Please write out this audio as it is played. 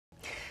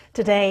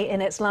Today,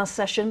 in its last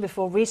session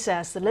before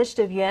recess, the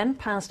Legislative Yuan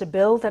passed a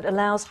bill that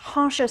allows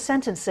harsher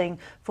sentencing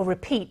for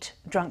repeat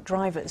drunk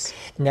drivers.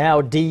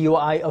 Now,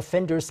 DUI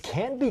offenders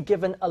can be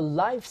given a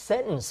life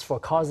sentence for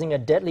causing a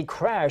deadly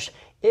crash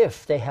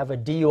if they have a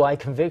DUI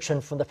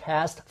conviction from the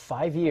past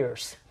 5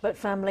 years. But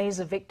families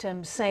of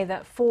victims say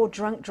that for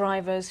drunk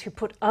drivers who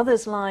put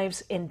others'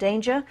 lives in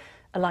danger,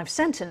 a life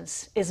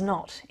sentence is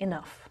not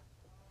enough.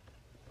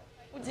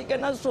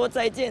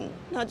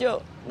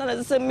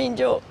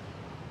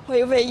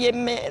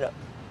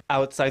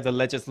 Outside the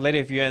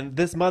Legislative Yuan,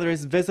 this mother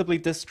is visibly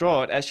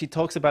distraught as she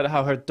talks about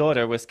how her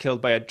daughter was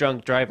killed by a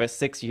drunk driver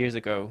 6 years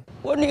ago.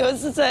 On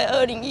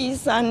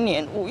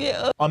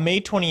May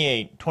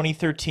 28,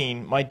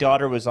 2013, my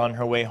daughter was on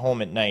her way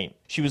home at night.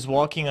 She was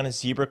walking on a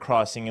zebra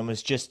crossing and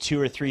was just 2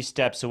 or 3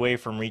 steps away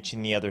from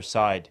reaching the other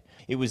side.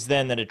 It was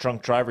then that a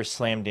drunk driver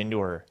slammed into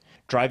her.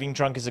 Driving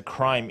drunk is a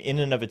crime in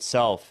and of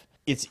itself.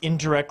 It's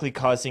indirectly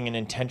causing an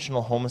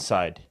intentional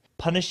homicide.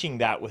 Punishing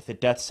that with a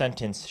death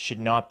sentence should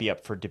not be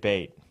up for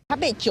debate.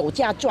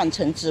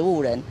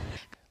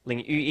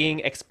 Yu-ying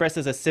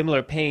expresses a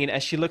similar pain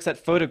as she looks at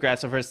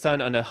photographs of her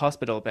son on a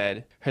hospital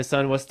bed. Her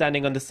son was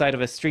standing on the side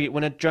of a street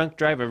when a drunk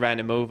driver ran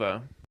him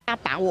over.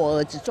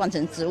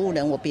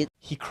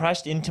 He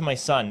crashed into my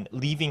son,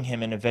 leaving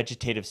him in a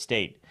vegetative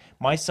state.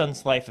 My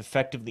son's life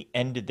effectively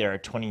ended there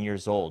at 20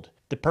 years old.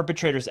 The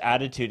perpetrator's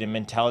attitude and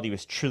mentality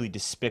was truly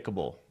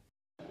despicable.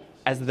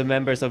 As the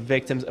members of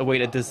victims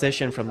await a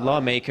decision from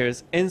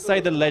lawmakers,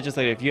 inside the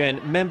Legislative Yuan,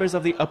 members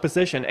of the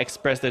opposition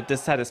expressed their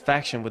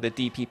dissatisfaction with the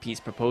DPP's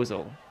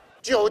proposal.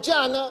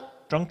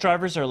 Drunk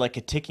drivers are like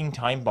a ticking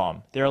time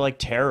bomb. They are like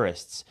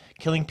terrorists,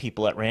 killing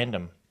people at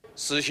random.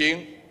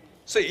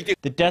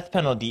 The death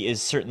penalty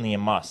is certainly a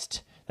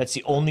must. That's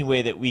the only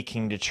way that we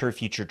can deter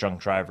future drunk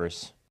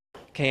drivers.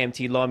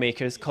 KMT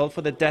lawmakers called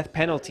for the death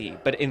penalty,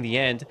 but in the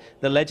end,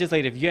 the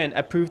Legislative Yuan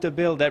approved a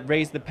bill that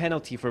raised the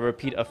penalty for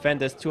repeat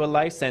offenders to a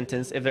life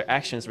sentence if their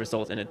actions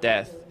result in a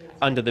death.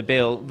 Under the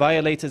bill,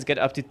 violators get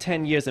up to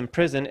 10 years in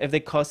prison if they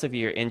cause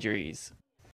severe injuries.